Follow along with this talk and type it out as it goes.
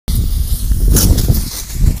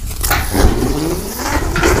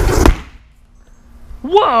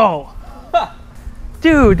Whoa!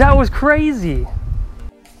 Dude, that was crazy!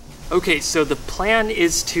 Okay, so the plan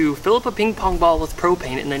is to fill up a ping pong ball with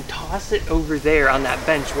propane and then toss it over there on that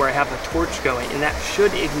bench where I have a torch going, and that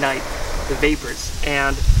should ignite the vapors.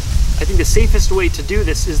 And I think the safest way to do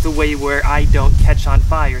this is the way where I don't catch on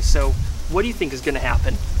fire. So what do you think is gonna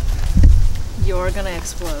happen? You're gonna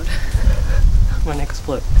explode. I'm gonna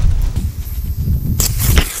explode.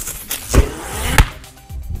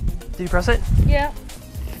 Did you press it? Yeah.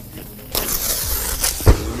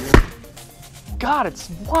 God,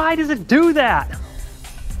 why does it do that?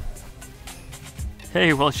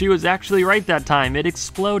 Hey, well, she was actually right that time. It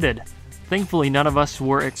exploded. Thankfully, none of us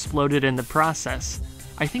were exploded in the process.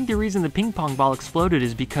 I think the reason the ping pong ball exploded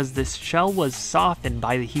is because this shell was softened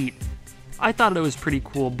by the heat. I thought it was pretty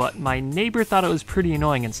cool, but my neighbor thought it was pretty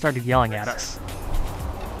annoying and started yelling at us.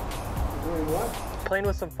 Doing what? Playing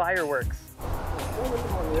with some fireworks. On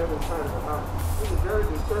the other side of the house. This is very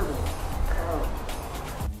disturbing.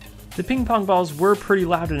 The ping pong balls were pretty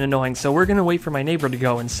loud and annoying, so we're gonna wait for my neighbor to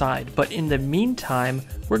go inside. But in the meantime,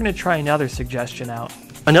 we're gonna try another suggestion out.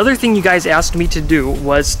 Another thing you guys asked me to do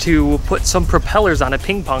was to put some propellers on a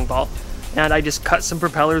ping pong ball. And I just cut some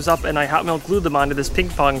propellers up and I hot melt glued them onto this ping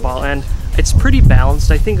pong ball, and it's pretty balanced.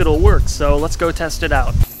 I think it'll work, so let's go test it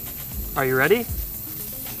out. Are you ready?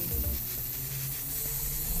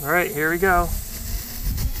 All right, here we go.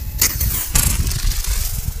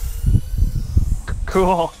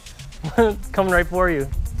 Cool. It's coming right for you.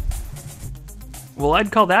 Well,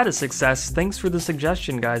 I'd call that a success. Thanks for the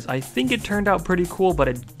suggestion, guys. I think it turned out pretty cool, but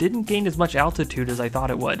it didn't gain as much altitude as I thought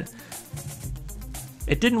it would.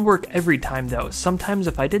 It didn't work every time, though. Sometimes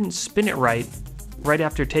if I didn't spin it right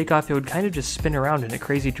after takeoff, it would kind of just spin around in a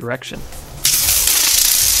crazy direction.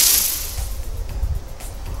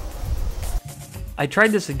 I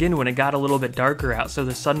tried this again when it got a little bit darker out so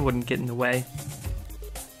the sun wouldn't get in the way.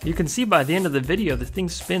 You can see by the end of the video the thing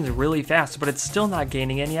spins really fast, but it's still not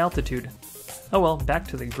gaining any altitude. Oh well, back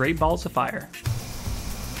to the great balls of fire.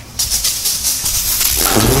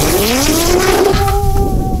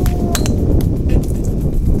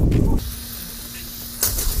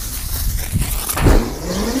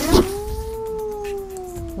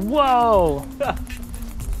 Whoa!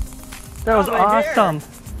 That was awesome!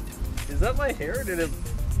 Is that my hair? Did it?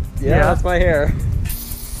 Yeah, that's my hair.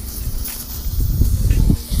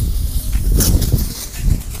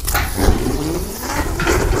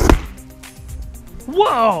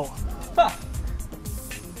 Whoa!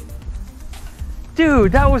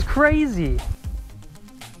 Dude, that was crazy!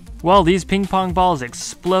 Well, these ping pong balls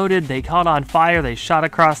exploded, they caught on fire, they shot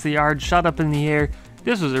across the yard, shot up in the air.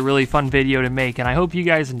 This was a really fun video to make, and I hope you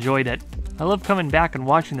guys enjoyed it. I love coming back and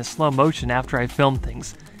watching the slow motion after I film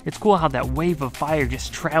things. It's cool how that wave of fire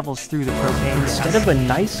just travels through the propane. Instead of a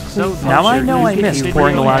nice clean now I know I missed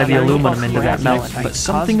pouring a lot of the aluminum into that melon, but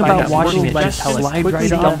something about watching it just slide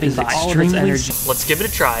right up is extremely energy. Let's give it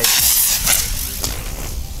a try.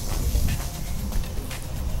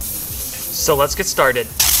 So let's get started.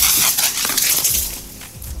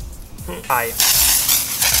 Hi.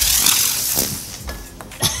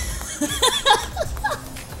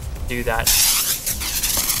 Do that.